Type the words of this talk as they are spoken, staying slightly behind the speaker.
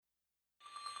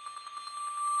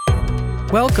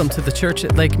Welcome to the Church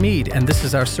at Lake Mead, and this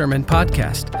is our sermon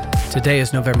podcast. Today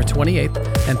is November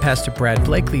 28th, and Pastor Brad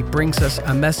Blakely brings us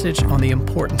a message on the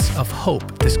importance of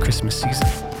hope this Christmas season.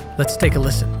 Let's take a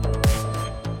listen.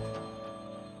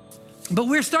 But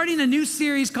we're starting a new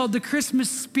series called The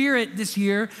Christmas Spirit this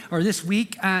year, or this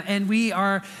week, and we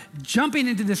are jumping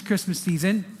into this Christmas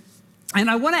season. And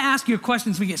I want to ask you a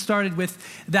question as we get started with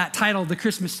that title, The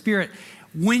Christmas Spirit.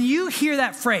 When you hear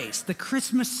that phrase, the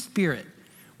Christmas Spirit,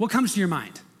 what comes to your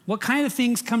mind? What kind of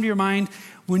things come to your mind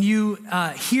when you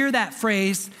hear that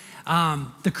phrase,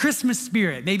 the Christmas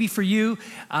Spirit? Maybe for you,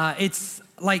 it's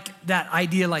like that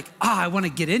idea like, I want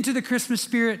to get into the Christmas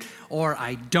spirit, or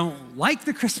I don't like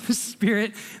the Christmas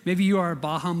spirit. Maybe you are a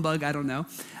bah humbug, I don't know.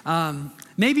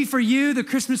 Maybe for you, the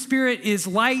Christmas spirit is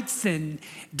lights and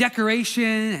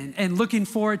decoration and looking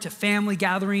forward to family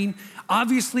gathering.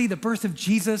 Obviously, the birth of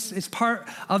Jesus is part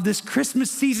of this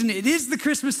Christmas season. It is the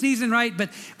Christmas season, right?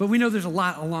 But we know there's a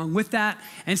lot along with that.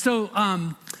 And so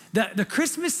the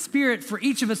Christmas spirit for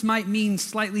each of us might mean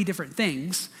slightly different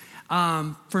things.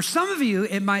 For some of you,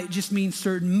 it might just mean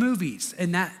certain movies,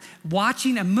 and that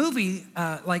watching a movie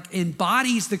like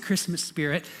embodies the Christmas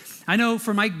spirit. I know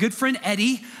for my good friend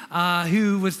Eddie,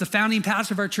 who was the founding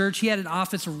pastor of our church, he had an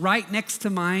office right next to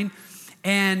mine,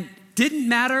 and didn't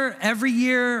matter, every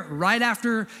year, right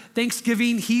after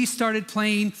Thanksgiving, he started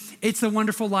playing It's a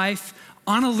Wonderful Life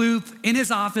on a loop in his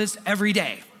office every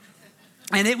day.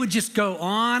 And it would just go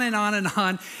on and on and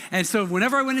on. And so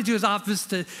whenever I went into his office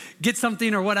to get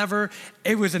something or whatever,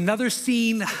 it was another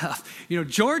scene,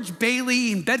 George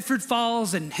Bailey in Bedford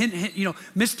Falls and,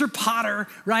 Mr. Potter,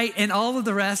 right? And all of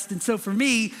the rest. And so for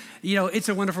me, It's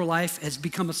a Wonderful Life has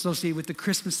become associated with the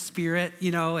Christmas spirit,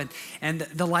 and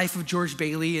the life of George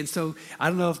Bailey. And so I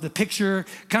don't know if the picture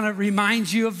kind of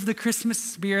reminds you of the Christmas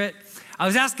spirit. I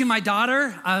was asking my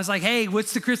daughter, I was like, hey,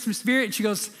 what's the Christmas spirit? And she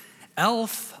goes,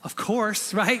 Elf, of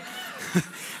course, right?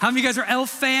 How many of you guys are Elf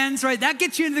fans, right? That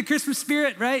gets you into the Christmas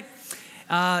spirit, right?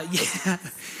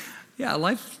 Yeah,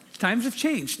 times have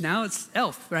changed. Now it's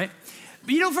Elf, right?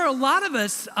 But for a lot of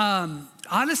us,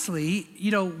 honestly,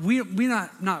 we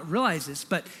not realize this,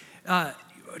 but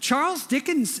Charles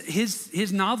Dickens,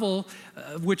 his novel,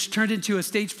 which turned into a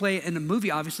stage play and a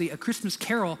movie, obviously, A Christmas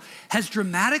Carol, has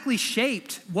dramatically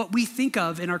shaped what we think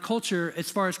of in our culture as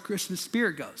far as Christmas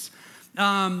spirit goes.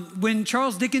 When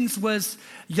Charles Dickens was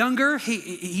younger,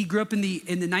 he grew up in the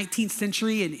 19th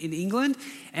century in England,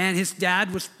 and his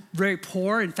dad was very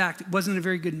poor. In fact, wasn't a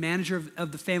very good manager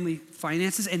of the family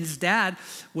finances. And his dad,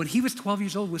 when he was 12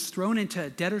 years old, was thrown into a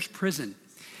debtor's prison.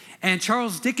 And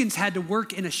Charles Dickens had to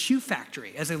work in a shoe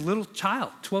factory as a little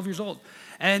child, 12 years old.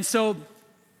 And so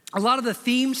a lot of the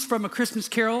themes from A Christmas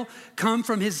Carol come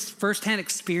from his firsthand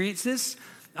experiences.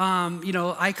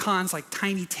 Icons like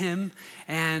Tiny Tim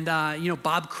and,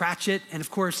 Bob Cratchit, and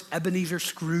of course, Ebenezer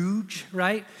Scrooge,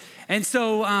 right? And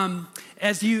so,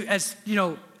 as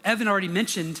Evan already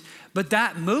mentioned, but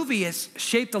that movie has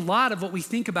shaped a lot of what we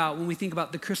think about when we think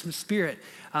about the Christmas spirit,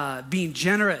 being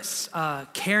generous,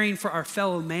 caring for our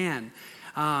fellow man.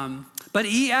 But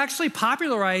he actually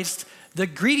popularized the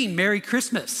greeting Merry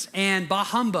Christmas and Bah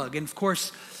Humbug, and of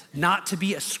course, not to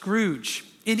be a Scrooge.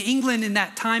 In England in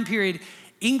that time period,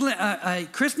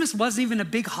 Christmas wasn't even a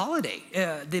big holiday.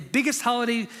 The biggest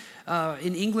holiday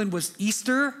in England was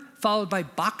Easter, followed by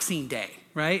Boxing Day,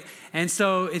 right? And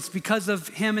so it's because of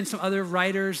him and some other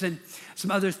writers and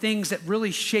some other things that really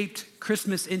shaped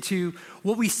Christmas into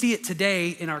what we see it today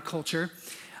in our culture.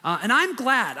 And I'm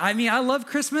glad. I love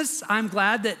Christmas. I'm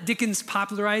glad that Dickens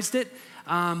popularized it.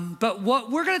 But what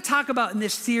we're going to talk about in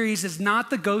this series is not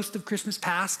the ghost of Christmas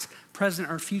past, present,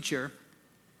 or future.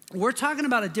 We're talking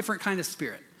about a different kind of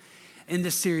spirit in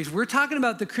this series. We're talking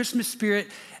about the Christmas spirit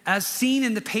as seen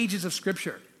in the pages of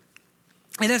Scripture.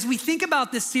 And as we think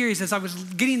about this series, as I was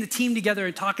getting the team together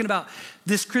and talking about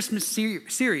this Christmas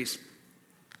series,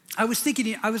 I was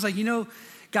thinking,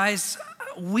 guys,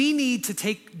 we need to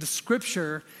take the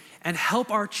Scripture and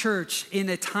help our church in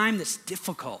a time that's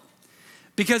difficult.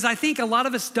 Because I think a lot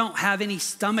of us don't have any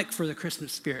stomach for the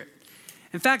Christmas spirit.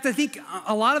 In fact, I think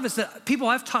a lot of us, people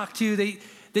I've talked to,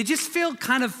 they just feel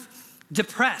kind of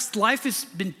depressed. Life has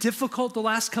been difficult the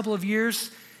last couple of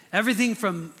years. Everything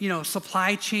from,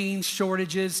 supply chain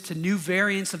shortages to new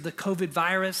variants of the COVID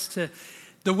virus to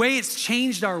the way it's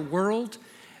changed our world.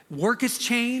 Work has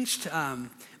changed.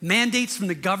 Mandates from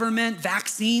the government,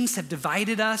 vaccines have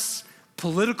divided us.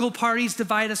 Political parties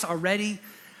divide us already.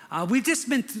 We've just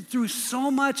been through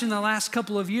so much in the last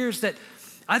couple of years that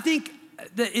I think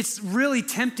that it's really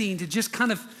tempting to just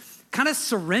kind of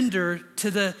surrender to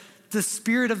the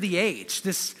spirit of the age,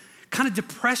 this kind of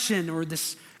depression or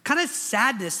this kind of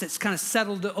sadness that's kind of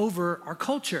settled over our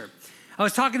culture. I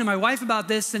was talking to my wife about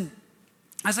this, and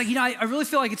I was like, I really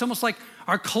feel like it's almost like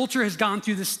our culture has gone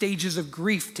through the stages of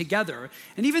grief together.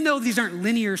 And even though these aren't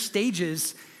linear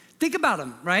stages, think about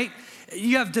them, right?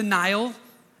 You have denial,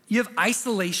 you have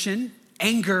isolation,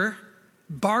 anger,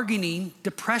 bargaining,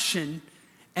 depression,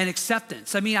 and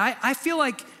acceptance. I mean, I feel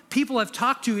like people I've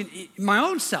talked to, in my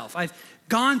own self, I've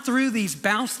gone through these,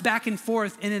 bounced back and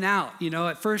forth, in and out.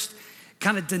 At first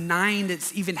kind of denying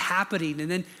it's even happening, and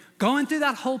then going through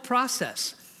that whole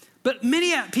process. But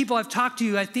many people I've talked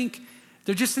to, I think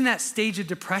they're just in that stage of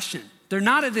depression. They're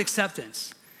not at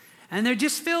acceptance. And they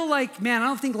just feel like, man, I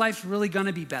don't think life's really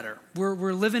gonna be better.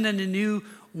 We're living in a new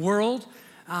world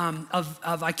of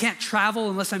I can't travel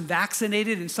unless I'm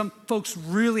vaccinated, and some folks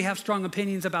really have strong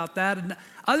opinions about that, and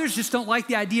others just don't like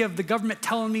the idea of the government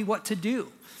telling me what to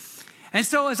do. And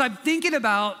so as I'm thinking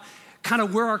about kind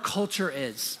of where our culture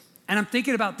is, and I'm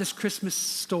thinking about this Christmas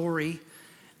story,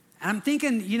 and I'm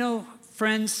thinking,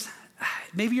 friends,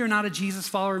 maybe you're not a Jesus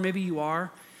follower, maybe you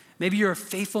are. Maybe you're a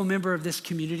faithful member of this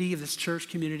community, of this church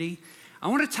community. I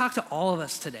want to talk to all of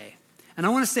us today. And I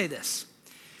want to say this.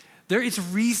 There is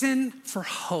reason for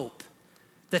hope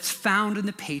that's found in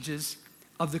the pages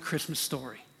of the Christmas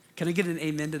story. Can I get an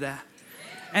amen to that?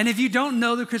 And if you don't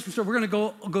know the Christmas story, we're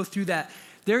going to go through that.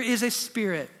 There is a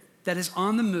spirit that is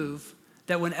on the move,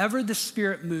 that whenever the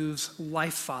Spirit moves,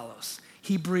 life follows.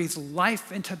 He breathes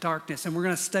life into darkness, and we're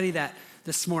going to study that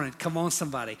this morning. Come on,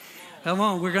 somebody. Come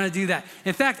on, we're going to do that.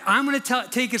 In fact, I'm going to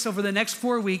take us over the next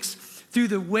 4 weeks through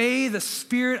the way the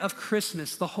Spirit of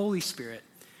Christmas, the Holy Spirit,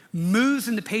 moves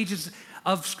in the pages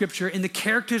of Scripture, in the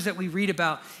characters that we read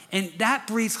about, and that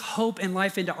breathes hope and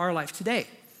life into our life today.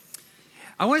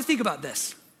 I want to think about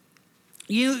this.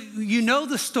 You know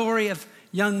the story of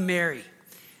young Mary,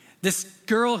 this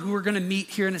girl who we're going to meet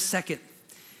here in a second.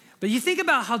 But you think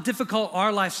about how difficult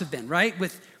our lives have been, right?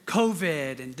 With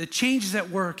COVID and the changes at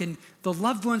work and the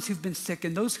loved ones who've been sick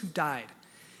and those who died.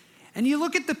 And you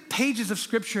look at the pages of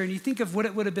Scripture and you think of what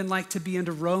it would have been like to be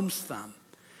under Rome's thumb,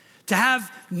 to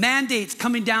have mandates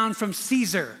coming down from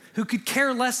Caesar who could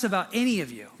care less about any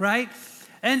of you, right?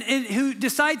 And who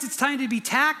decides it's time to be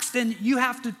taxed, and you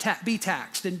have to be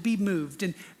taxed and be moved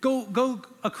and go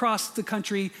across the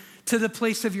country to the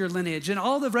place of your lineage, and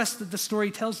all the rest that the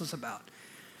story tells us about.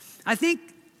 I think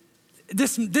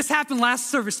this happened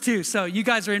last service too, so you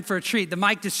guys are in for a treat. The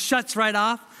mic just shuts right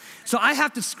off, so I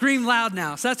have to scream loud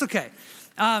now, so that's okay.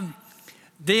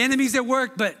 The enemy's at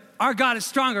work, but our God is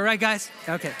stronger, right, guys?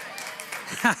 Okay.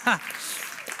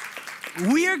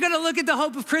 We are going to look at the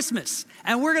hope of Christmas,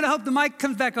 and we're going to hope the mic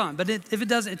comes back on, but if it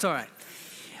doesn't, it's all right.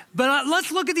 But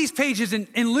let's look at these pages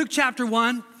in Luke chapter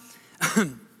 1,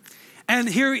 and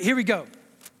here we go.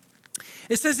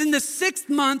 It says, in the 6th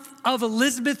month of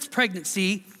Elizabeth's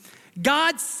pregnancy,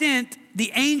 God sent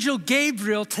the angel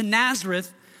Gabriel to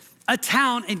Nazareth, a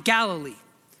town in Galilee,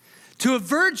 to a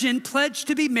virgin pledged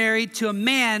to be married to a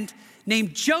man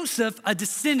named Joseph, a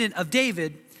descendant of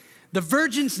David. The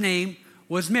virgin's name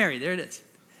was Mary. There it is.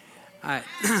 All right,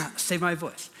 save my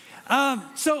voice.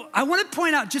 So I want to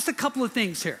point out just a couple of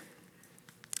things here.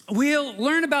 We'll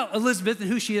learn about Elizabeth and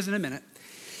who she is in a minute.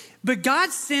 But God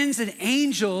sends an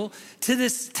angel to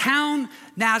this town,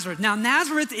 Nazareth. Now,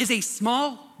 Nazareth is a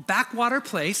small backwater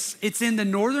place. It's in the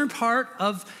northern part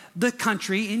of the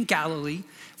country in Galilee,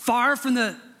 far from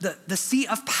the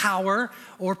seat of power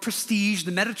or prestige,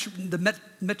 the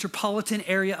metropolitan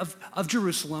area of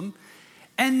Jerusalem.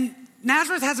 And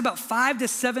Nazareth has about 500 to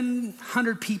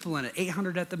 700 people in it,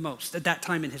 800 at the most at that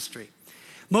time in history.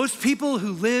 Most people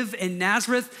who live in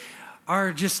Nazareth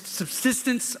are just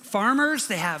subsistence farmers.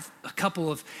 They have a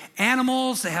couple of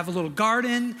animals. They have a little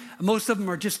garden. Most of them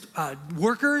are just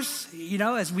workers.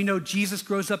 As we know, Jesus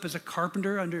grows up as a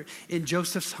carpenter in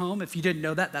Joseph's home. If you didn't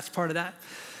know that, that's part of that.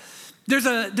 There's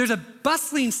a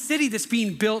bustling city that's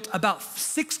being built about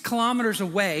 6 kilometers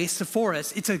away,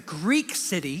 Sepphoris. It's a Greek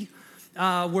city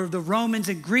where the Romans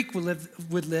and Greek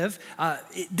would live.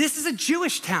 This is a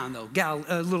Jewish town, though,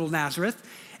 little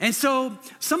Nazareth. And so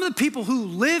some of the people who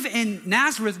live in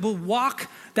Nazareth will walk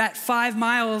that 5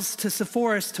 miles to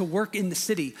Sepphoris to work in the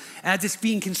city as it's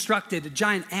being constructed, a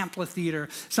giant amphitheater.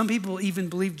 Some people even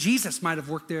believe Jesus might have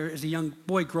worked there as a young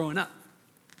boy growing up.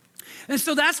 And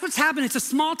so that's what's happened. It's a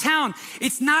small town.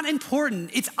 It's not important.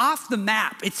 It's off the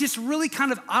map. It's just really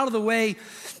kind of out of the way.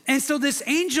 And so this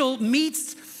angel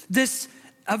meets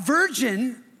a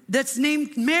virgin that's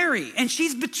named Mary, and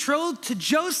she's betrothed to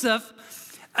Joseph.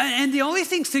 And the only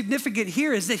thing significant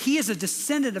here is that he is a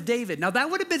descendant of David. Now, that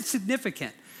would have been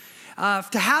significant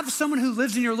To have someone who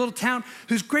lives in your little town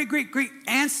whose great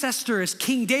ancestor is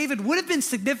King David would have been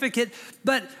significant,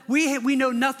 but we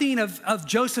know nothing of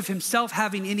Joseph himself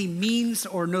having any means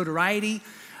or notoriety.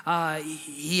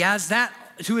 He has that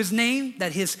to his name,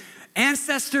 that his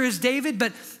ancestor is David,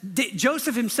 but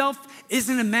Joseph himself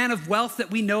isn't a man of wealth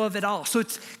that we know of at all. So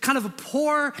it's kind of a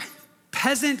poor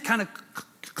peasant kind of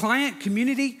client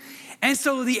community. And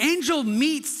so the angel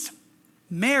meets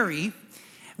Mary.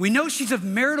 We know she's of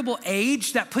maritable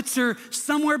age. That puts her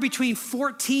somewhere between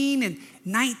 14 and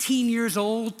 19 years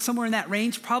old, somewhere in that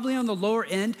range, probably on the lower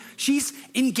end. She's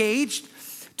engaged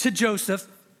to Joseph.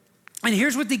 And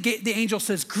here's what the angel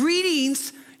says: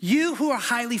 "Greetings, you who are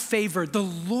highly favored. The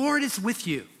Lord is with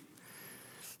you."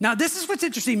 Now, this is what's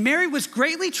interesting. Mary was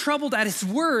greatly troubled at his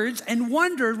words and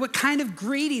wondered what kind of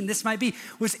greeting this might be.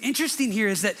 What's interesting here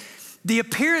is that the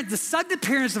sudden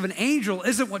appearance of an angel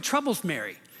isn't what troubles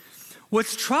Mary.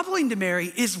 What's troubling to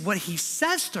Mary is what he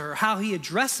says to her, how he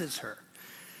addresses her.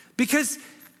 Because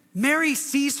Mary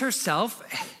sees herself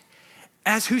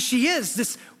as who she is,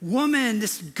 this woman,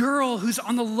 this girl who's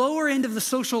on the lower end of the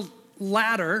social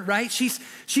ladder, right? She's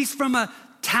from a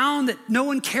town that no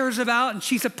one cares about, and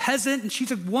she's a peasant, and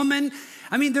she's a woman.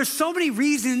 I mean, there's so many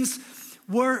reasons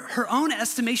where her own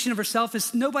estimation of herself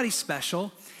is nobody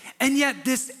special, and yet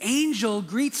this angel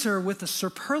greets her with a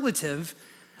superlative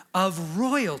of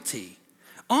royalty,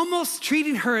 almost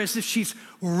treating her as if she's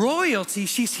royalty.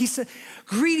 He said,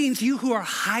 "Greetings, you who are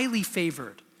highly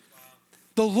favored.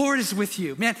 The Lord is with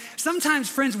you." Man, sometimes,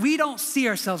 friends, we don't see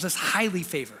ourselves as highly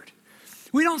favored.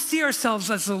 We don't see ourselves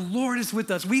as the Lord is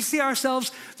with us. We see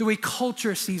ourselves the way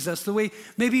culture sees us, the way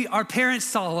maybe our parents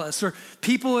saw us or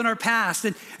people in our past.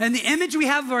 And the image we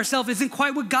have of ourselves isn't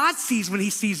quite what God sees when he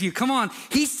sees you. Come on,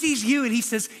 he sees you and he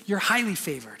says, "You're highly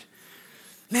favored."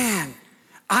 Man,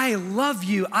 I love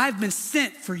you. I've been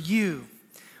sent for you.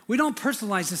 We don't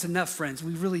personalize this enough, friends.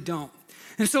 We really don't.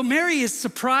 And so Mary is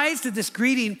surprised at this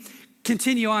greeting.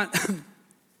 Continue on.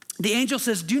 The angel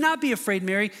says, "Do not be afraid,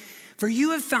 Mary, for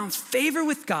you have found favor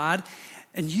with God,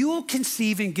 and you will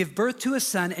conceive and give birth to a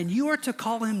son, and you are to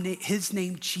call his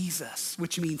name Jesus,"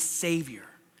 which means Savior.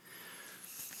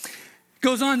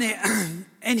 Goes on there,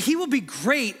 "and he will be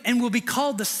great and will be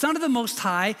called the Son of the Most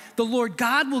High. The Lord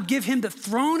God will give him the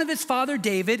throne of his father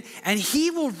David, and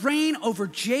he will reign over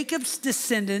Jacob's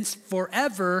descendants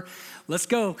forever." Let's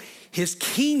go. "His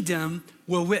kingdom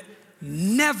will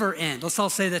never end." Let's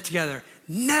all say that together.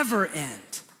 Never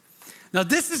end. Now,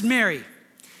 this is Mary,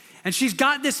 and she's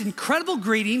got this incredible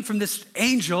greeting from this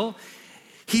angel.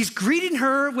 He's greeting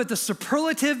her with a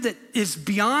superlative that is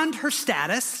beyond her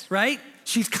status, right?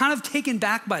 She's kind of taken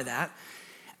back by that.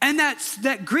 And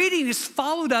that greeting is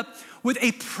followed up with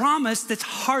a promise that's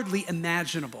hardly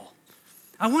imaginable.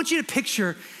 I want you to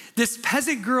picture this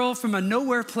peasant girl from a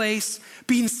nowhere place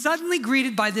being suddenly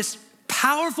greeted by this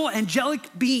powerful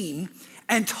angelic being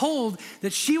and told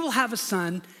that she will have a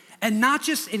son. And not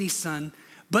just any son,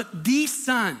 but the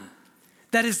son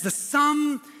that is the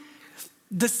sum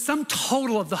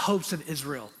total of the hopes of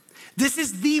Israel. This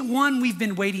is the one we've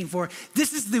been waiting for.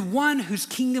 This is the one whose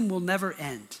kingdom will never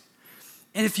end.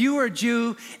 And if you were a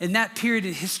Jew in that period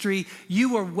in history, you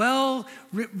were well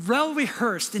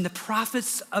rehearsed in the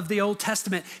prophets of the Old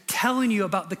Testament telling you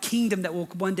about the kingdom that will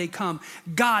one day come.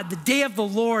 God, the day of the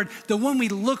Lord, the one we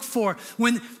look for,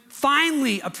 when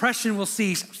finally oppression will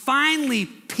cease, finally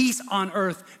peace on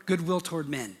earth, goodwill toward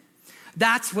men.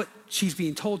 That's what she's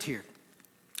being told here.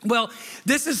 Well,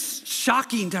 this is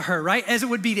shocking to her, right? As it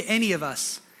would be to any of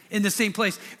us in the same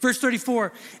place. Verse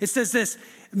 34, it says this.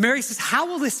 Mary says, "How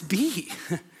will this be?"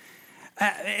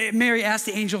 Mary asked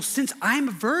the angel, "Since I'm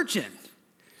a virgin."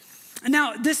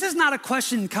 Now, this is not a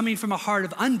question coming from a heart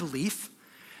of unbelief.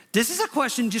 This is a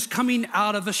question just coming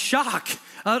out of a shock,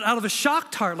 out of a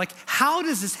shocked heart. Like, how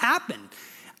does this happen?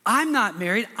 I'm not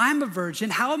married. I'm a virgin.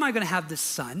 How am I going to have this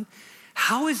son?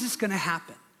 How is this going to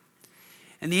happen?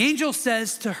 And the angel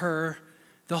says to her,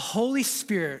 "The Holy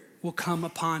Spirit will come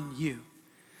upon you."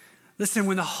 Listen,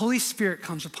 when the Holy Spirit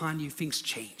comes upon you, things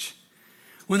change.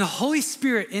 When the Holy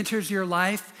Spirit enters your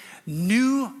life,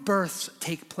 new births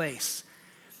take place.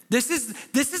 This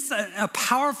is a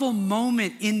powerful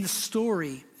moment in the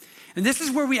story. And this is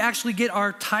where we actually get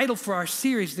our title for our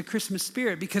series, The Christmas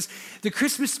Spirit, because the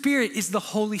Christmas Spirit is the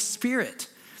Holy Spirit.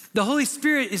 The Holy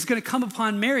Spirit is going to come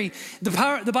upon Mary.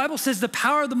 The Bible says the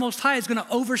power of the Most High is going to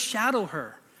overshadow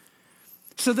her,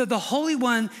 so that the Holy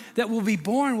One that will be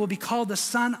born will be called the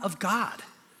Son of God.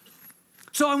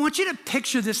 So I want you to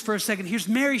picture this for a second. Here's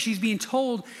Mary. She's being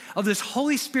told of this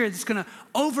Holy Spirit that's going to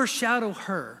overshadow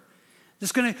her.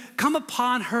 that's gonna come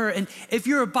upon her. And if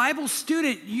you're a Bible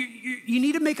student, you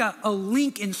need to make a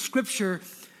link in Scripture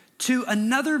to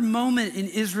another moment in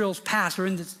Israel's past, or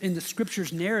in the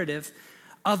Scripture's narrative,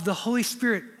 of the Holy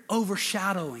Spirit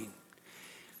overshadowing.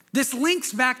 This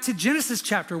links back to Genesis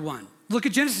chapter 1. Look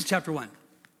at Genesis chapter 1.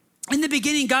 In the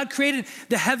beginning, God created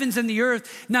the heavens and the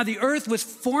earth. Now the earth was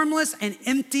formless and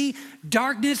empty.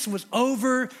 Darkness was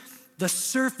over the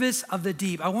surface of the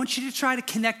deep. I want you to try to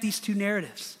connect these two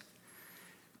narratives.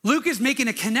 Luke is making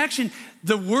a connection.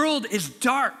 The world is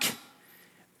dark.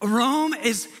 Rome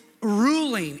is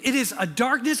ruling. It is a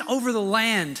darkness over the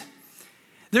land.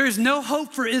 There is no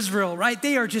hope for Israel, right?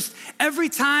 They are just, every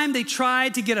time they try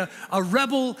to get a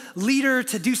rebel leader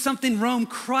to do something, Rome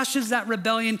crushes that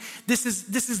rebellion. This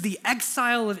is the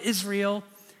exile of Israel.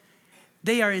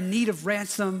 They are in need of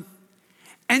ransom.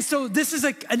 And so this is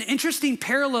an interesting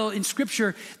parallel in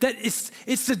Scripture, that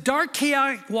it's the dark,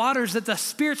 chaotic waters that the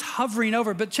Spirit's hovering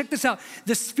over. But check this out.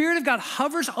 The Spirit of God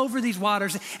hovers over these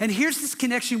waters. And here's this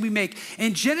connection we make.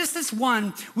 In Genesis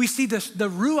 1, we see the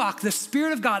Ruach, the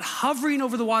Spirit of God, hovering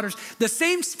over the waters. The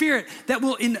same Spirit that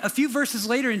will, in a few verses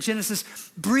later in Genesis,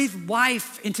 breathe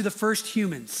life into the first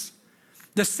humans.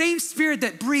 The same Spirit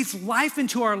that breathes life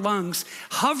into our lungs,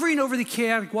 hovering over the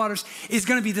chaotic waters, is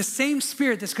gonna be the same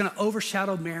Spirit that's gonna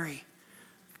overshadow Mary.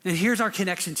 And here's our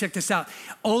connection, check this out.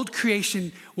 Old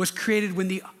creation was created when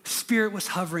the Spirit was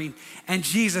hovering, and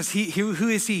Jesus, who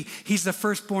is he? He's the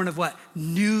firstborn of what?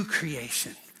 New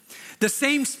creation. The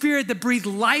same Spirit that breathed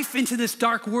life into this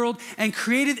dark world and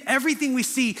created everything we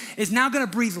see is now gonna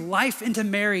breathe life into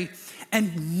Mary,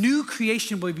 and new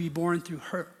creation will be born through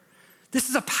her. This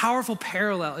is a powerful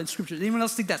parallel in Scripture. Anyone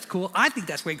else think that's cool? I think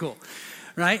that's way cool,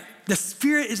 right? The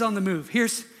Spirit is on the move.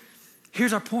 Here's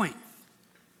our point.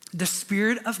 The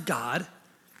Spirit of God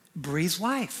breathes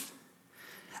life.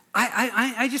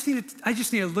 I just need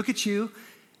to look at you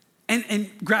and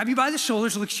grab you by the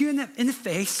shoulders, look at you in the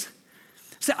face,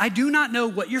 say, I do not know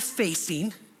what you're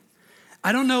facing.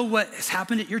 I don't know what has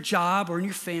happened at your job or in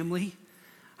your family.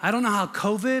 I don't know how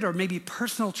COVID or maybe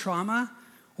personal trauma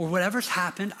or whatever's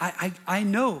happened, I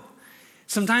know.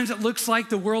 Sometimes it looks like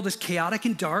the world is chaotic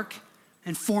and dark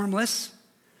and formless.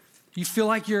 You feel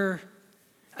like you're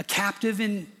a captive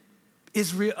in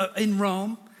Israel, in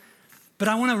Rome. But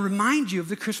I want to remind you of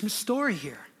the Christmas story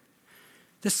here.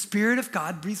 The Spirit of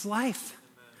God breathes life.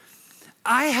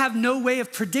 I have no way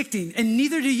of predicting, and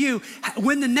neither do you,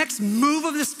 when the next move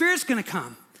of the Spirit's gonna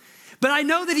come. But I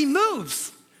know that He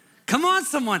moves. Come on,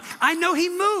 someone. I know He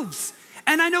moves.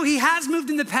 And I know He has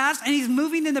moved in the past, and He's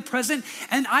moving in the present.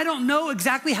 And I don't know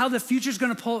exactly how the future's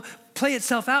gonna play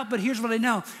itself out, but here's what I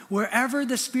know. Wherever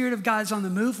the Spirit of God is on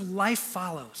the move, life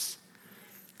follows.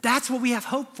 That's what we have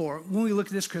hope for when we look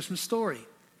at this Christmas story.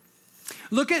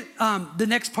 Look at the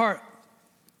next part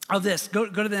of this. Go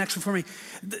to the next one for me.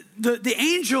 The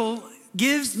angel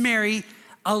gives Mary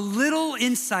a little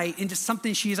insight into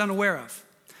something she is unaware of.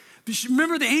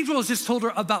 Remember, the angel has just told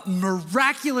her about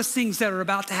miraculous things that are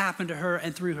about to happen to her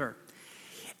and through her.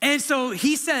 And so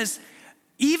he says,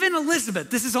 even Elizabeth,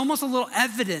 this is almost a little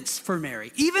evidence for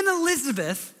Mary. Even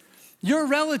Elizabeth, your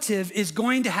relative, is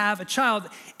going to have a child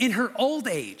in her old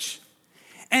age.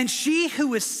 And she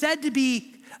who is said to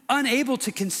be unable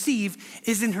to conceive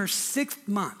is in her 6th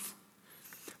month.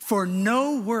 For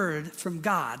no word from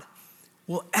God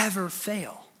will ever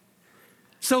fail.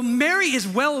 So Mary is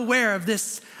well aware of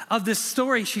this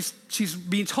story she's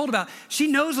being told about. She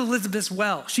knows Elizabeth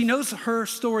well. She knows her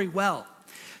story well.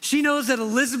 She knows that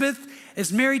Elizabeth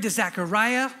is married to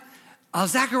Zechariah.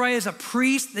 Zechariah is a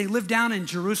priest. They live down in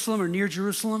Jerusalem or near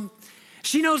Jerusalem.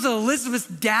 She knows that Elizabeth's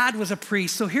dad was a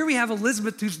priest. So here we have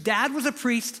Elizabeth, whose dad was a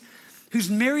priest, who's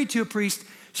married to a priest.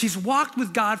 She's walked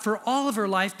with God for all of her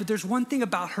life, but there's one thing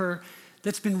about her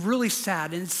that's been really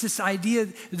sad, and it's this idea,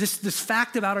 this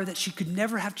fact about her that she could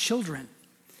never have children.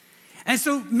 And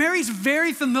so Mary's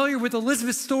very familiar with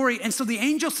Elizabeth's story, and so the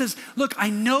angel says, look, I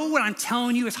know what I'm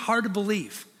telling you is hard to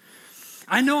believe.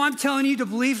 I know I'm telling you to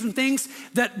believe some things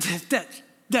that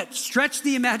stretch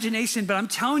the imagination, but I'm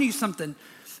telling you something.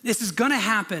 This is gonna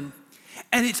happen,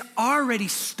 and it's already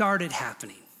started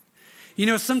happening. You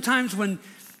know, sometimes when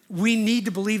we need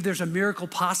to believe there's a miracle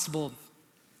possible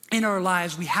in our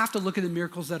lives, we have to look at the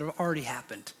miracles that have already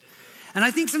happened. And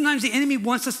I think sometimes the enemy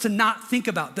wants us to not think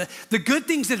about the good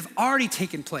things that have already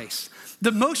taken place,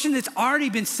 the motion that's already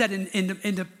been set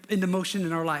into motion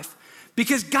in our life,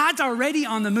 because God's already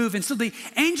on the move. And so the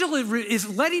angel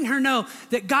is letting her know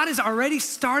that God has already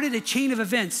started a chain of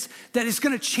events that is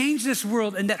gonna change this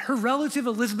world, and that her relative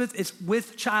Elizabeth is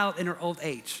with child in her old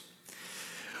age.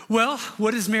 Well,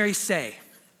 what does Mary say?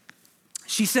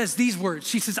 She says these words.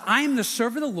 She says, I am the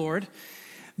servant of the Lord.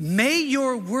 May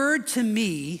your word to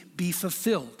me be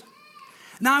fulfilled.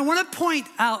 Now, I want to point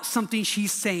out something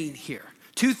she's saying here.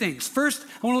 Two things. First,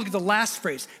 I want to look at the last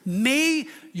phrase. May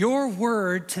your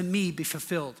word to me be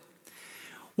fulfilled.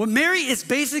 What Mary is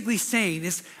basically saying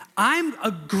is, I'm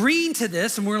agreeing to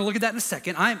this, and we're going to look at that in a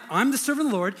second. I'm the servant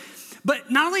of the Lord, but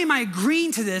not only am I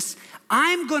agreeing to this,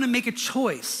 I'm going to make a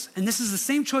choice, and this is the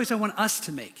same choice I want us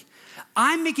to make.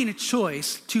 I'm making a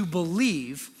choice to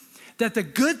believe that the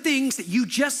good things that you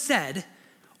just said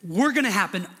were going to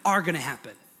happen are going to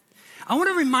happen. I want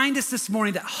to remind us this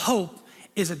morning that hope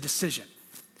is a decision.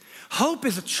 Hope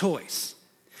is a choice.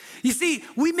 You see,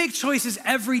 we make choices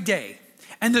every day,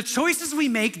 and the choices we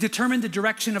make determine the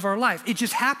direction of our life. It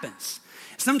just happens.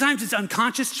 Sometimes it's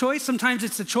unconscious choice. Sometimes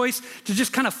it's a choice to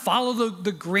just kind of follow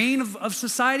the grain of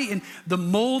society and the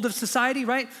mold of society,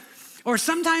 right? Or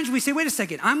sometimes we say, wait a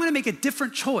second, I'm gonna make a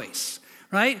different choice,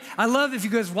 right? I love, if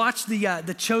you guys watch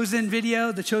the Chosen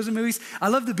video, the Chosen movies, I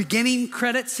love the beginning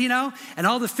credits, and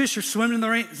all the fish are swimming in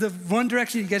the one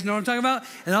direction. You guys know what I'm talking about?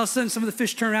 And all of a sudden, some of the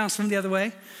fish turn around and swim the other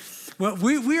way. Well,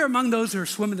 we are among those who are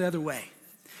swimming the other way.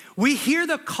 We hear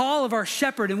the call of our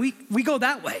shepherd and we go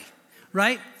that way,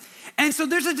 right? And so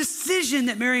there's a decision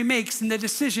that Mary makes, and the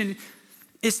decision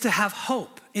is to have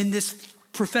hope in this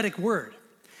prophetic word.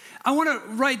 I want to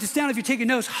write this down if you're taking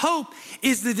notes. Hope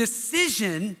is the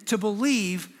decision to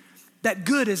believe that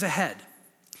good is ahead.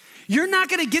 You're not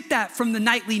going to get that from the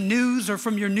nightly news or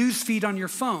from your news feed on your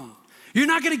phone. You're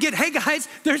not going to get, hey guys,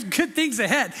 there's good things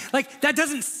ahead. Like, that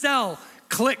doesn't sell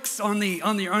clicks on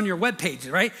your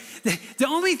webpage, right? The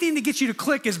only thing that gets you to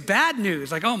click is bad news.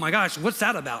 Like, oh my gosh, what's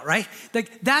that about, right?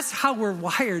 Like, that's how we're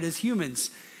wired as humans.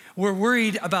 We're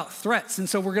worried about threats, and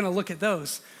so we're going to look at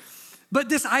those. But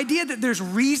this idea that there's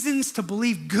reasons to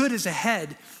believe good is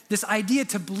ahead, this idea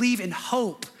to believe in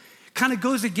hope, kind of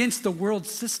goes against the world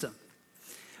system.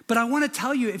 But I want to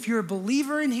tell you, if you're a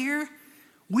believer in here,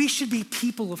 we should be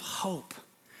people of hope.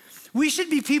 We should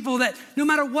be people that no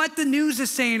matter what the news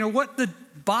is saying or what the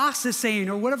boss is saying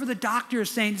or whatever the doctor is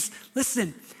saying, just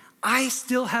listen, I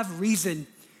still have reason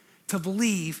to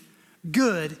believe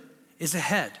good is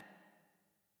ahead.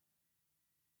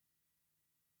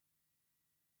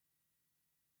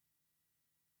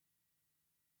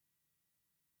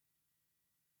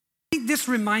 I think this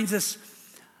reminds us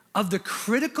of the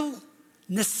critical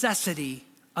necessity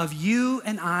of you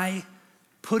and I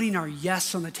putting our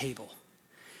yes on the table.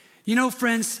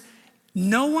 Friends,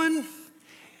 no one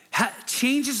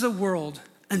changes the world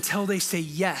until they say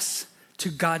yes to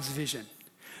God's vision.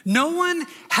 No one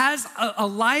has a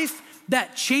life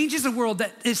that changes the world,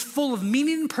 that is full of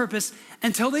meaning and purpose,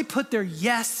 until they put their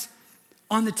yes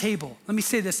on the table. Let me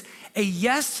say this. A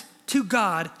yes to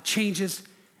God changes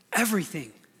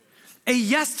everything. A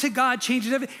yes to God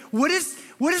changes everything. What is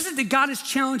it that God is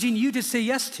challenging you to say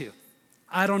yes to?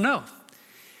 I don't know.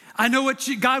 I know what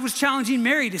God was challenging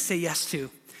Mary to say yes to.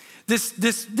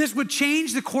 This would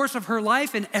change the course of her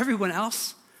life and everyone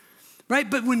else, right?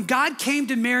 But when God came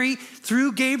to Mary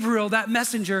through Gabriel, that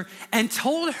messenger, and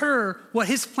told her what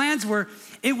his plans were,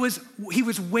 he was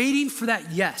waiting for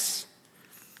that yes.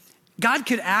 God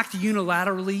could act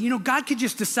unilaterally. God could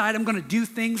just decide, I'm gonna do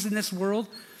things in this world.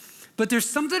 But there's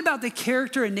something about the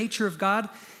character and nature of God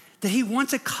that he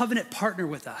wants a covenant partner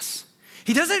with us.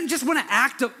 He doesn't just want to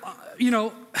act,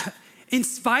 in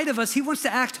spite of us. He wants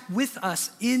to act with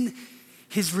us in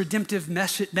his redemptive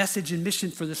message and mission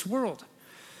for this world.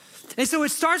 And so it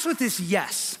starts with this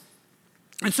yes.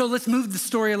 And so let's move the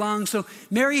story along. So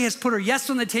Mary has put her yes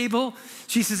on the table.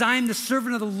 She says, I am the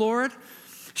servant of the Lord.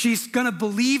 She's going to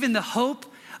believe in the hope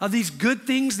of these good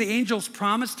things the angels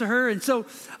promised to her. And so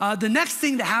the next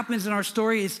thing that happens in our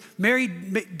story is Mary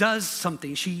does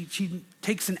something. She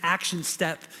takes an action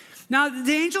step. Now,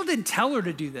 the angel didn't tell her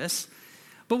to do this,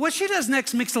 but what she does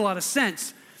next makes a lot of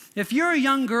sense. If you're a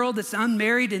young girl that's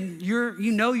unmarried and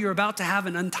you're about to have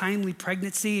an untimely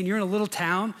pregnancy and you're in a little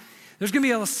town, there's gonna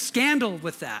be a scandal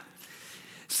with that.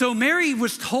 So Mary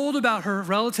was told about her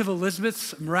relative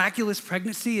Elizabeth's miraculous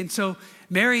pregnancy, and so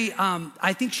Mary,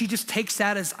 I think she just takes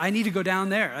that as, I need to go down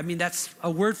there. I mean, that's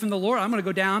a word from the Lord. I'm gonna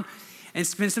go down and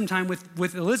spend some time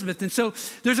with Elizabeth. And so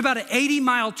there's about an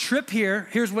 80-mile trip here.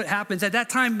 Here's what happens. At that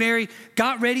time, Mary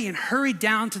got ready and hurried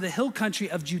down to the hill country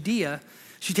of Judea.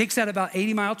 She takes that about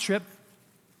 80-mile trip,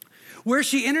 where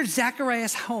she entered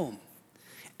Zachariah's home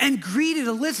and greeted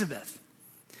Elizabeth.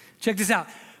 Check this out.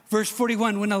 Verse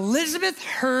 41, when Elizabeth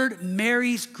heard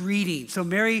Mary's greeting. So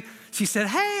Mary, she said,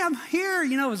 hey, I'm here.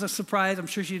 It was a surprise. I'm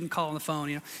sure she didn't call on the phone.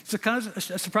 It's a kind of a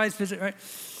surprise visit, right?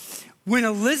 When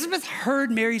Elizabeth heard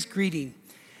Mary's greeting,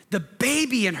 the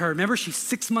baby in her, remember she's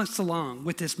 6 months along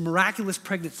with this miraculous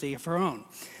pregnancy of her own.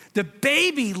 The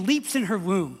baby leaps in her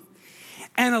womb.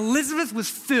 And Elizabeth was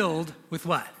filled with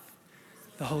what?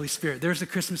 The Holy Spirit. There's the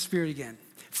Christmas spirit again.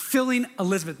 Filling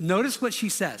Elizabeth. Notice what she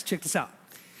says. Check this out.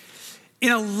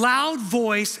 In a loud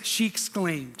voice, she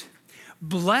exclaimed,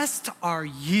 "Blessed are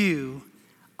you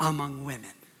among women."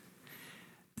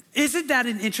 Isn't that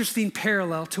an interesting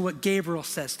parallel to what Gabriel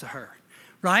says to her,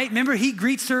 right? Remember, he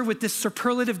greets her with this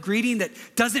superlative greeting that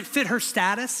doesn't fit her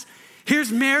status.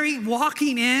 Here's Mary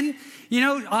walking in.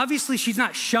 Obviously she's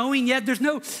not showing yet. There's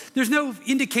no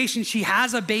indication she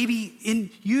has a baby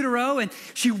in utero. And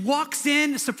she walks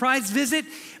in, a surprise visit.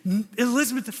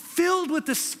 Elizabeth, filled with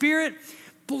the Spirit.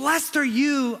 Blessed are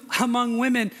you among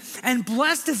women, and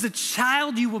blessed is the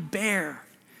child you will bear.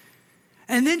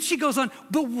 And then she goes on,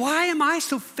 but why am I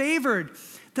so favored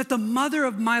that the mother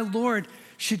of my Lord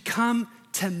should come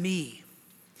to me?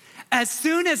 As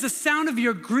soon as the sound of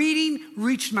your greeting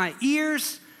reached my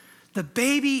ears, the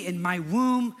baby in my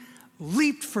womb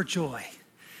leaped for joy.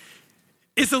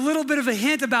 It's a little bit of a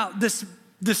hint about this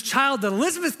child that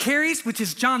Elizabeth carries, which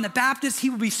is John the Baptist. He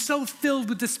will be so filled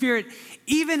with the Spirit,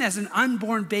 even as an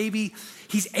unborn baby,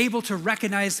 he's able to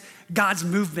recognize God's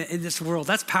movement in this world.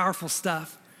 That's powerful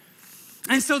stuff.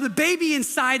 And so the baby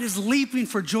inside is leaping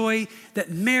for joy that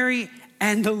Mary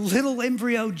and the little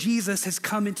embryo Jesus has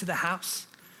come into the house.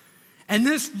 And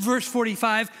this verse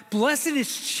 45, blessed is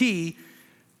she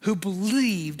who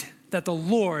believed that the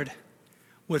Lord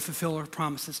would fulfill her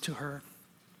promises to her.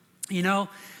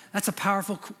 That's a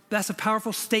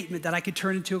powerful statement that I could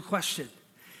turn into a question.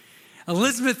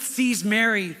 Elizabeth sees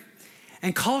Mary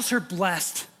and calls her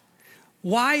blessed.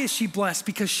 Why is she blessed?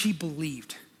 Because she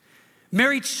believed.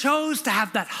 Mary chose to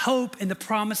have that hope in the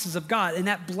promises of God, and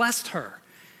that blessed her.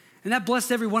 And that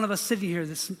blessed every one of us sitting here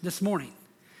this morning.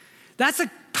 That's a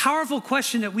powerful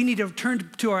question that we need to turn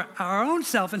to our own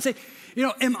self and say,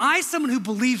 am I someone who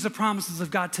believes the promises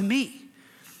of God to me?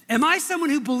 Am I someone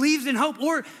who believes in hope?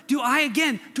 Or do I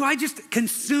just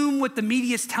consume what the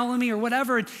media is telling me or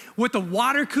whatever, and what the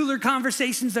water cooler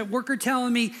conversations that work are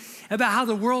telling me about how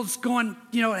the world's going,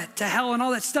 to hell and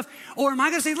all that stuff? Or am I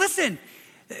gonna say, listen,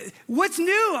 what's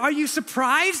new? Are you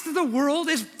surprised that the world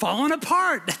is falling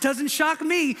apart? That doesn't shock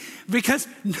me, because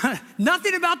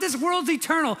nothing about this world's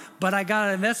eternal, but I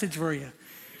got a message for you.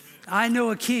 I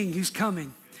know a king who's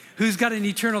coming, who's got an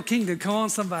eternal kingdom. Come on,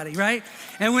 somebody, right?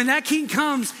 And when that king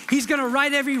comes, he's gonna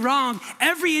right every wrong.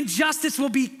 Every injustice will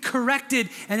be corrected,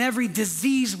 and every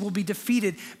disease will be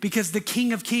defeated, because the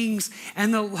King of Kings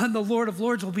and the Lord of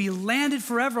Lords will be landed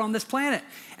forever on this planet.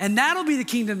 And that'll be the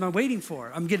kingdom I'm waiting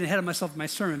for. I'm getting ahead of myself in my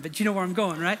sermon, but you know where I'm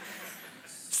going, right?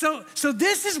 So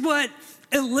this is what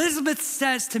Elizabeth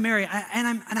says to Mary,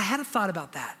 and I had a thought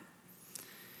about that.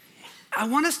 I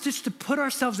want us just to put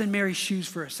ourselves in Mary's shoes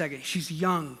for a second. She's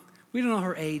young. We don't know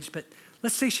her age, but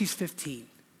let's say she's 15.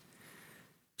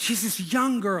 She's this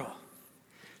young girl.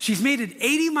 She's made an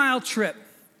 80-mile trip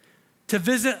to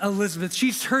visit Elizabeth.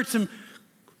 She's heard some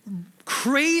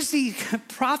crazy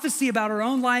prophecy about her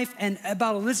own life and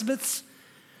about Elizabeth's.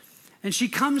 And she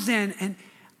comes in, and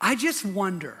I just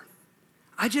wonder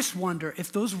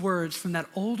if those words from that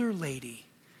older lady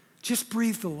just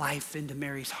breathed the life into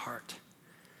Mary's heart.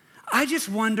 I just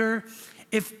wonder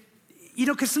if,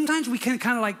 because sometimes we can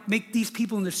kind of like make these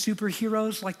people into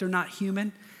superheroes like they're not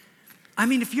human. I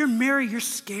mean, if you're Mary, you're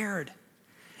scared.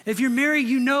 If you're Mary,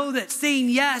 you know that saying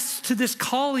yes to this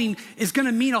calling is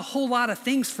gonna mean a whole lot of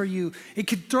things for you. It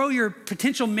could throw your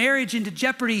potential marriage into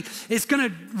jeopardy. It's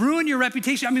gonna ruin your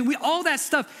reputation. I mean, all that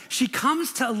stuff. She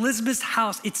comes to Elizabeth's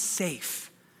house. It's safe.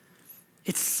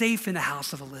 It's safe in the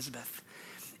house of Elizabeth.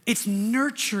 It's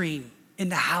nurturing in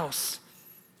the house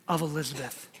of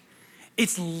Elizabeth.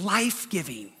 It's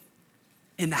life-giving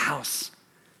in the house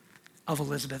of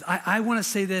Elizabeth. I want to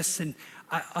say this, and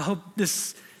I hope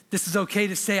this is okay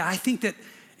to say. I think that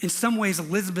in some ways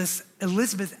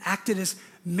Elizabeth acted as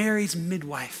Mary's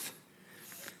midwife.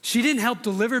 She didn't help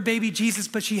deliver baby Jesus,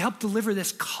 but she helped deliver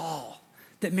this call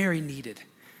that Mary needed.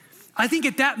 I think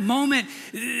at that moment,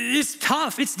 it's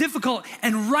tough, it's difficult.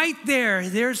 And right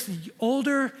there's the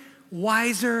older,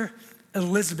 wiser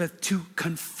Elizabeth to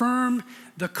confirm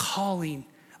the calling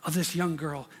of this young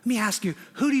girl. Let me ask you,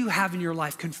 who do you have in your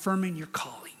life confirming your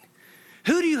calling?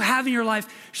 Who do you have in your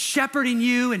life shepherding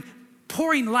you and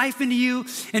pouring life into you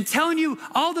and telling you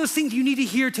all those things you need to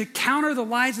hear to counter the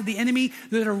lies of the enemy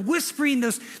that are whispering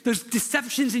those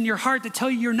deceptions in your heart that tell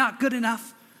you you're not good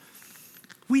enough?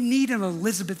 We need an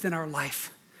Elizabeth in our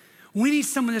life. We need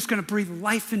someone that's gonna breathe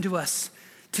life into us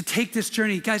to take this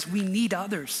journey. Guys, we need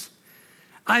others.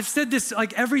 I've said this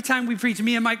like every time we preach,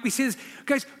 me and Mike, we say this,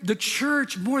 guys, the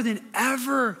church more than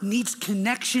ever needs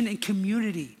connection and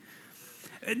community.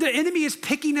 The enemy is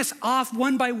picking us off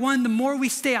one by one the more we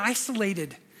stay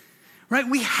isolated, right?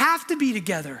 We have to be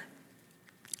together.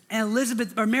 And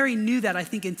Mary knew that, I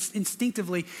think,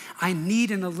 instinctively. I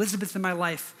need an Elizabeth in my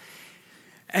life.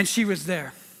 And she was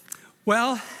there.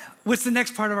 Well, what's the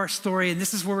next part of our story? And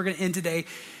this is where we're going to end today.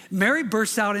 Mary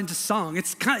bursts out into song.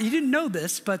 It's kind of, you didn't know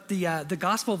this, but the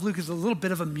Gospel of Luke is a little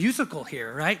bit of a musical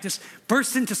here, right? Just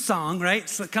bursts into song, right?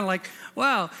 So kind of like,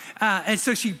 wow. And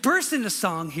so she bursts into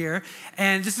song here,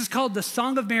 and this is called the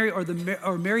Song of Mary,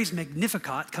 or Mary's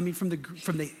Magnificat, coming from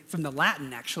the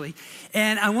Latin actually.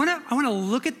 And I want to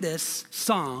look at this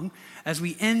song as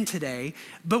we end today,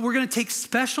 but we're going to take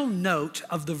special note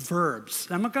of the verbs.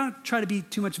 I'm not going to try to be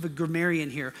too much of a grammarian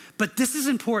here, but this is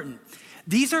important.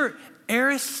 These are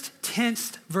aorist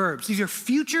tensed verbs. These are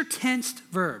future tensed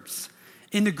verbs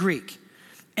in the Greek.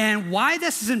 And why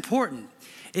this is important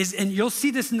is, and you'll see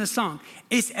this in the song,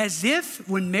 it's as if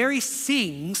when Mary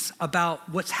sings about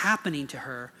what's happening to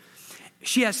her,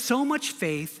 she has so much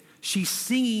faith, she's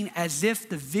singing as if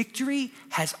the victory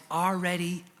has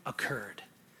already occurred.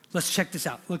 Let's check this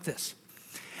out. Look this.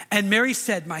 And Mary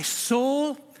said, "My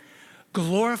soul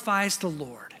glorifies the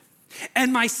Lord,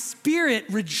 and my spirit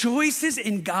rejoices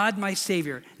in God, my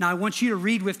Savior." Now, I want you to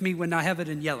read with me when I have it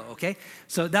in yellow, okay?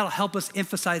 So that'll help us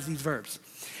emphasize these verbs.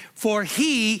 "For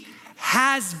he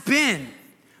has been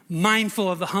mindful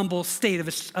of the humble state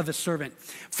of a servant.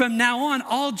 From now on,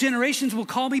 all generations will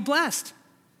call me blessed.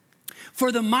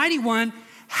 For the Mighty One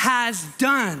has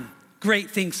done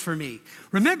great things for me."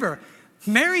 Remember,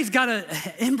 Mary's got an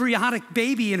embryonic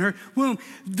baby in her womb.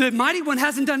 The Mighty One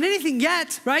hasn't done anything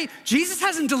yet, right? Jesus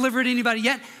hasn't delivered anybody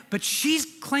yet, but she's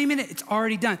claiming it. It's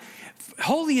already done.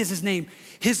 Holy is his name.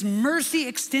 His mercy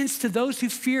extends to those who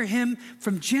fear him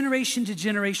from generation to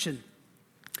generation.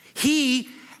 He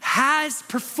has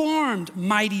performed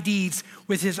mighty deeds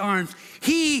with his arms.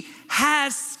 He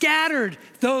has scattered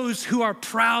those who are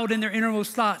proud in their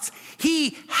innermost thoughts.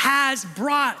 He has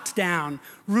brought down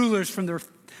rulers from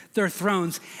their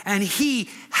thrones, and he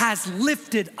has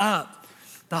lifted up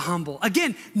the humble.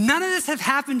 Again, none of this has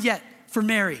happened yet for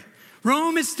Mary.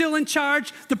 Rome is still in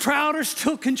charge. The proud are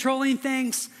still controlling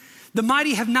things. The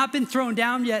mighty have not been thrown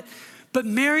down yet. But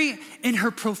Mary, in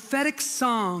her prophetic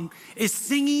song, is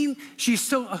singing. She's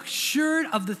so assured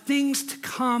of the things to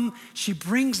come. She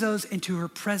brings those into her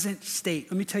present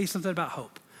state. Let me tell you something about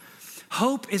hope.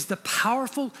 Hope is the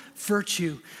powerful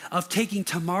virtue of taking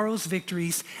tomorrow's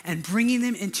victories and bringing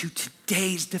them into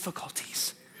today's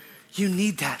difficulties. You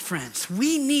need that, friends.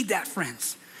 We need that,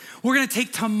 friends. We're going to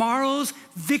take tomorrow's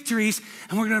victories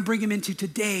and we're going to bring them into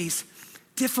today's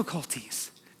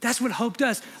difficulties. That's what hope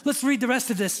does. Let's read the rest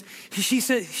of this. She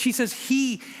says,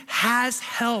 he has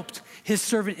helped his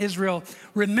servant Israel,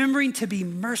 remembering to be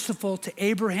merciful to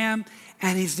Abraham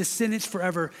and his descendants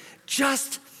forever,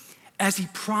 just as he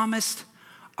promised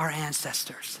our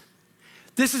ancestors.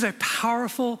 This is a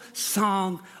powerful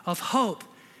song of hope.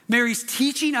 Mary's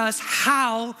teaching us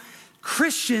how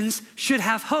Christians should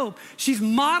have hope. She's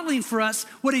modeling for us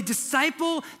what a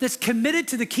disciple that's committed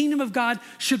to the kingdom of God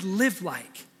should live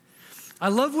like. I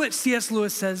love what C.S.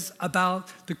 Lewis says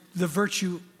about the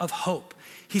virtue of hope.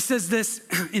 He says this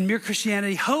in Mere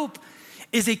Christianity: hope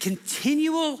is a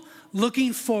continual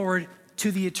looking forward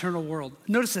to the eternal world.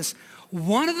 Notice this.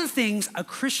 One of the things a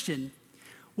Christian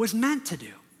was meant to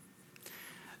do.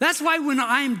 That's why when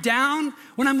I'm down,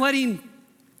 when I'm letting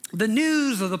the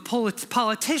news or the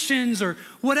politicians or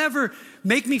whatever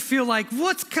make me feel like,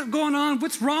 what's going on?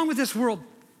 What's wrong with this world?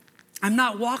 I'm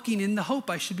not walking in the hope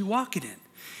I should be walking in.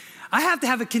 I have to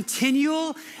have a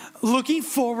continual looking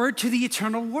forward to the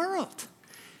eternal world.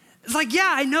 It's like,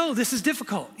 yeah, I know this is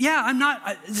difficult.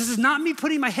 Yeah, this is not me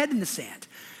putting my head in the sand.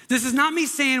 This is not me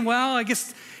saying, well, I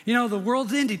guess, the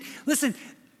world's ending. Listen,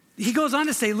 Lewis goes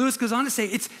on to say,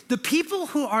 it's the people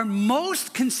who are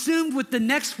most consumed with the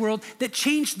next world that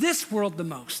change this world the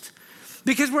most.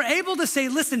 Because we're able to say,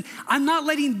 listen, I'm not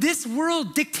letting this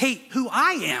world dictate who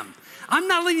I am. I'm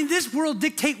not letting this world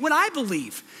dictate what I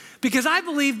believe. Because I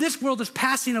believe this world is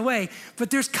passing away, but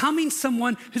there's coming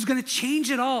someone who's going to change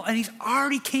it all, and he's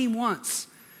already came once.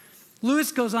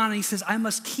 Lewis goes on and he says, I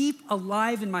must keep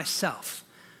alive in myself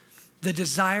the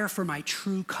desire for my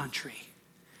true country.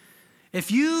 If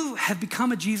you have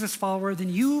become a Jesus follower, then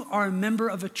you are a member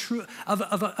of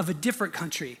a different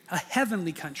country, a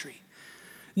heavenly country.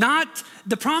 Not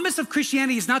the promise of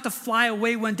Christianity is not to fly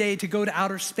away one day to go to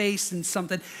outer space and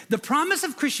something. The promise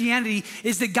of Christianity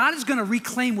is that God is going to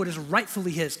reclaim what is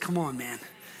rightfully his. Come on, man.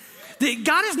 That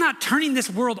God is not turning this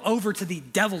world over to the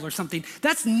devil or something.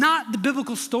 That's not the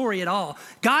biblical story at all.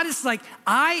 God is like,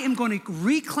 I am going to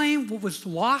reclaim what was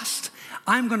lost.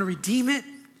 I'm going to redeem it.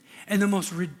 in the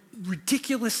most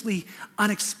ridiculously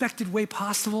unexpected way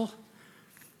possible.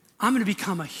 I'm gonna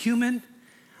become a human.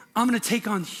 I'm gonna take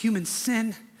on human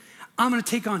sin. I'm gonna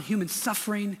take on human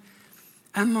suffering.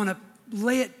 I'm gonna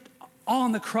lay it all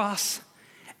on the cross.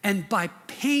 And by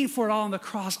paying for it all on the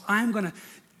cross, I'm gonna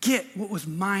get what was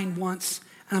mine once,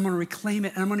 and I'm gonna reclaim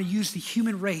it, and I'm gonna use the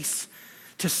human race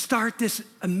to start this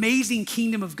amazing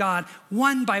kingdom of God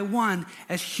one by one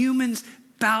as humans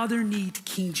bow their knee to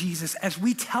King Jesus, as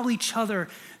we tell each other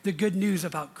the good news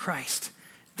about Christ.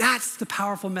 That's the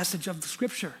powerful message of the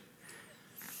scripture.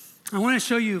 I wanna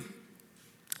show you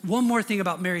one more thing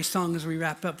about Mary's song as we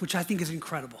wrap up, which I think is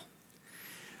incredible.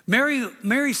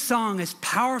 Mary's song, as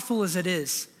powerful as it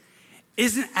is,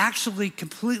 isn't actually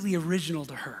completely original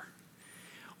to her.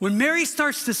 When Mary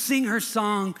starts to sing her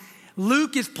song,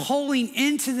 Luke is pulling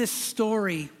into this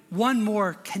story one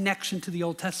more connection to the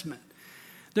Old Testament.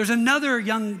 There's another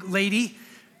young lady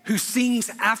who sings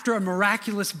after a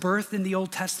miraculous birth in the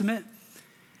Old Testament,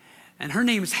 and her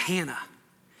name is Hannah.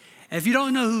 And if you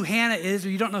don't know who Hannah is, or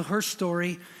you don't know her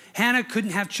story, Hannah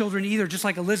couldn't have children either, just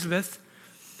like Elizabeth.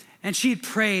 And she had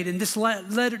prayed, and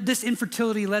this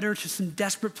infertility led her to some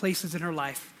desperate places in her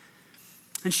life.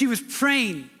 And she was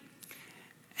praying,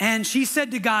 and she said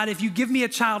to God, if you give me a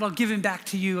child, I'll give him back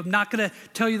to you. I'm not gonna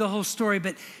tell you the whole story,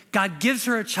 but God gives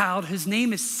her a child. His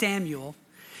name is Samuel.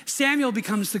 Samuel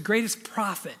becomes the greatest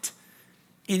prophet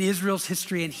in Israel's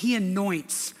history, and he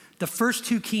anoints the first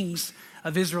two kings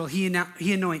of Israel. He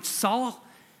anoints Saul,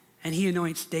 and he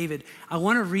anoints David. I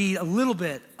wanna read a little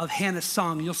bit of Hannah's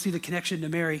song. You'll see the connection to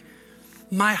Mary.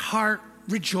 My heart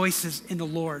rejoices in the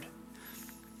Lord.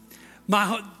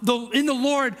 In the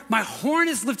Lord, my horn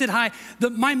is lifted high.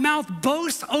 My mouth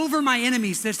boasts over my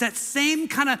enemies. There's that same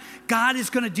kind of, God is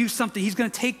gonna do something. He's gonna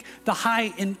take the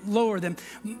high and lower them.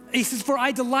 He says, for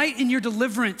I delight in your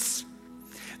deliverance.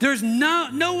 There's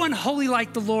no one holy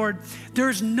like the Lord.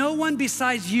 There's no one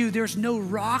besides you. There's no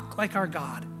rock like our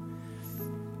God.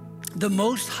 The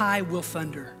Most High will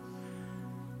thunder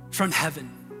from heaven.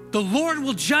 The Lord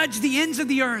will judge the ends of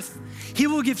the earth. He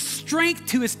will give strength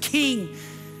to his king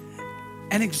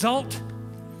and exalt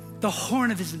the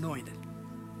horn of his anointed.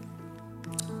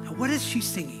 Now, what is she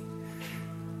singing?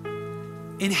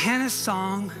 In Hannah's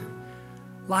song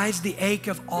lies the ache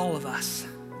of all of us.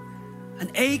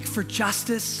 An ache for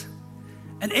justice,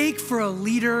 an ache for a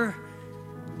leader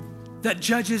that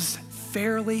judges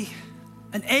fairly,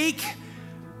 an ache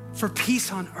for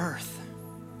peace on earth.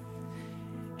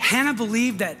 Hannah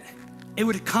believed that it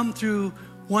would come through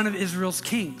one of Israel's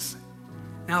kings.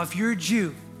 Now, if you're a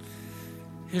Jew,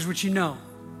 here's what you know.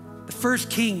 The first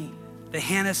king that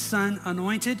Hannah's son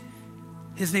anointed,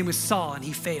 his name was Saul, and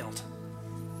he failed.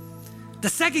 The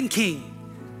second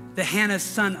king that Hannah's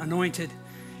son anointed,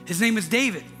 his name was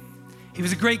David. He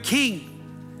was a great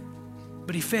king,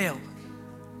 but he failed.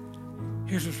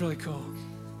 Here's what's really cool.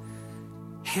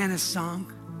 Hannah's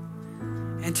song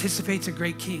anticipates a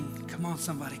great king. Come on,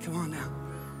 somebody, come on now.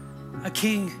 A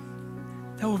king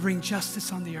that will bring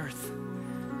justice on the earth,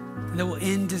 and that will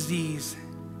end disease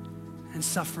and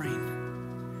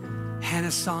suffering.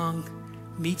 Hannah's song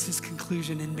meets its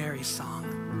conclusion in Mary's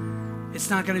song. It's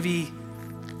not gonna be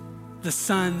the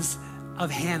sons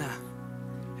of Hannah.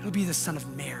 It'll be the son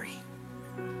of Mary,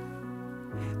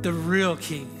 the real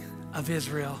king of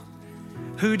Israel,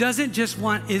 who doesn't just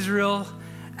want Israel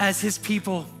as his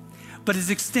people, but is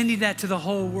extending that to the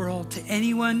whole world, to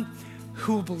anyone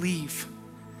who will believe.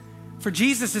 For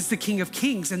Jesus is the King of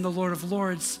Kings and the Lord of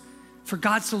Lords. For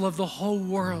God so loved the whole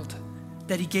world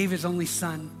that he gave his only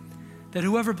son, that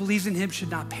whoever believes in him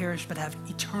should not perish, but have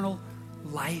eternal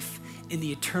life in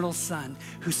the eternal Son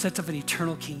who sets up an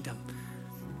eternal kingdom.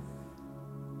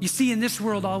 You see, in this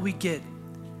world, all we get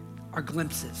are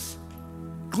glimpses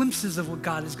of what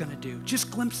God is gonna do, just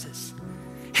glimpses.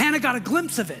 Hannah got a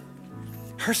glimpse of it.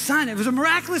 Her son, it was a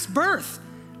miraculous birth,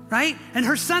 right? And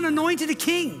her son anointed a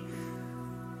king,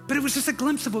 but it was just a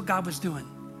glimpse of what God was doing.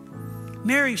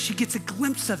 Mary, she gets a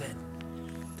glimpse of it.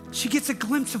 She gets a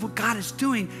glimpse of what God is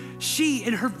doing. She,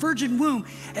 in her virgin womb,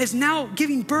 is now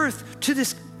giving birth to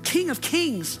this King of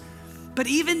Kings. But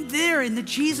even there in the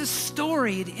Jesus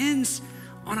story, it ends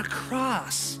on a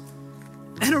cross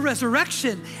and a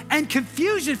resurrection and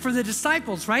confusion for the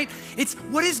disciples, right? It's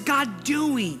what is God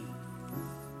doing?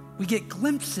 We get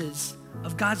glimpses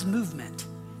of God's movement.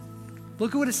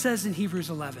 Look at what it says in Hebrews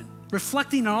 11.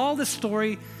 Reflecting on all the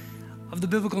story of the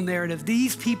biblical narrative,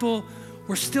 these people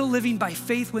were still living by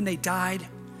faith when they died.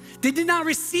 They did not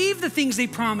receive the things they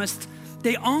promised.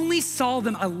 They only saw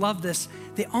them, I love this,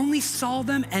 they only saw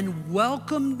them and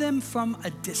welcomed them from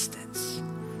a distance.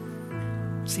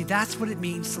 See, that's what it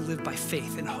means to live by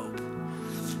faith and hope.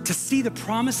 to see the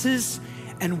promises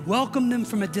and welcome them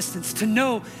from a distance, to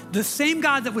know the same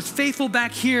God that was faithful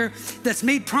back here, that's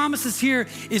made promises here,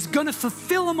 is gonna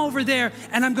fulfill them over there,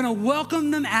 and I'm gonna welcome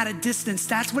them at a distance.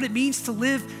 That's what it means to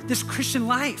live this Christian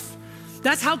life.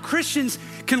 That's how Christians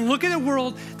can look at a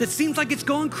world that seems like it's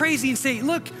going crazy and say,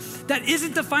 look, that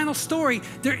isn't the final story.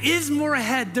 There is more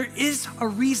ahead. There is a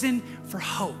reason for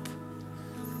hope.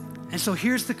 And so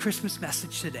here's the Christmas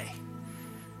message today.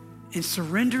 In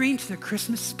surrendering to the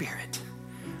Christmas spirit,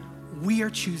 we are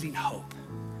choosing hope.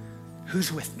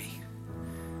 Who's with me?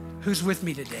 Who's with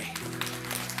me today?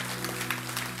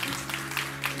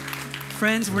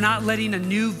 Friends, we're not letting a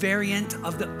new variant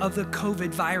of the COVID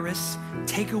virus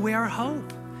take away our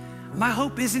hope. My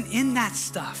hope isn't in that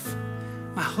stuff.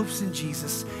 My hope's in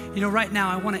Jesus. You know, right now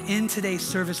I want to end today's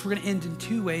service. We're going to end in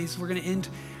two ways. We're going to end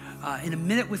in a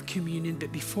minute with communion,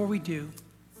 but before we do,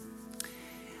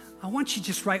 I want you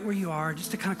just right where you are,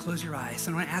 just to kind of close your eyes.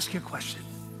 And I want to ask you a question.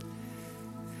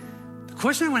 The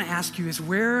question I want to ask you is,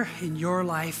 where in your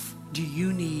life do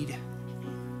you need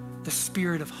the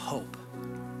spirit of hope?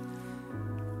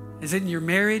 Is it in your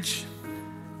marriage?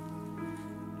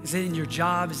 Is it in your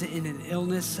job? Is it in an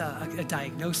illness, a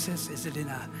diagnosis? Is it in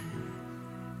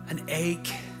an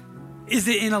ache? Is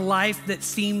it in a life that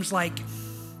seems like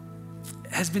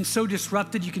has been so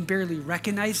disrupted you can barely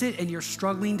recognize it and you're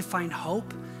struggling to find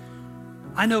hope?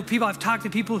 I know people, I've talked to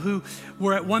people who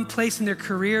were at one place in their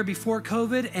career before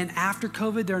COVID, and after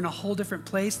COVID, they're in a whole different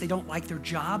place. They don't like their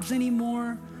jobs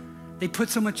anymore. They put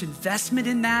so much investment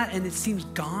in that and it seems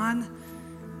gone.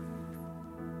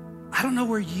 I don't know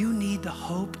where you need the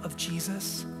hope of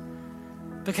Jesus,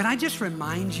 but can I just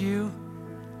remind you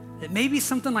that maybe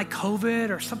something like COVID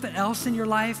or something else in your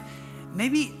life,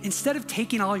 maybe instead of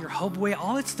taking all your hope away,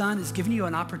 all it's done is given you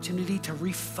an opportunity to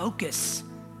refocus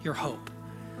your hope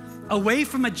away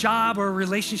from a job or a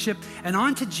relationship and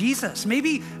onto Jesus.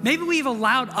 Maybe we've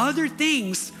allowed other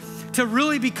things to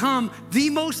really become the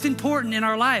most important in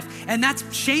our life, and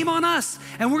that's shame on us.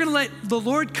 And we're gonna let the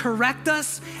Lord correct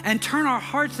us and turn our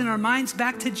hearts and our minds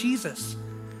back to Jesus.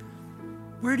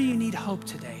 Where do you need hope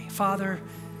today? Father,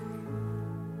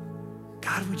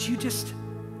 God, would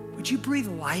you breathe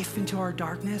life into our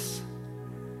darkness?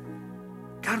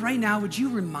 God, right now, would you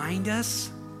remind us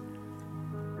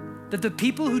that the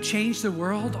people who change the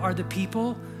world are the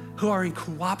people who are in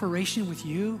cooperation with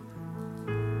you,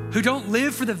 who don't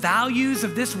live for the values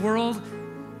of this world,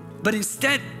 but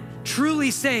instead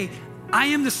truly say, I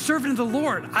am the servant of the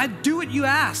Lord. I do what you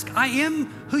ask. I am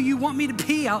who you want me to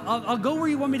be. I'll go where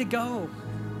you want me to go.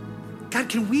 God,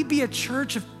 can we be a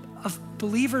church of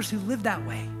believers who live that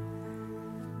way?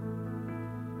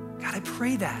 God, I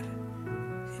pray that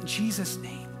in Jesus'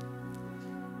 name.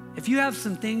 If you have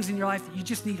some things in your life that you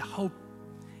just need hope,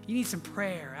 you need some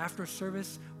prayer after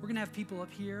service, we're gonna have people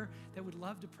up here that would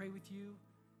love to pray with you.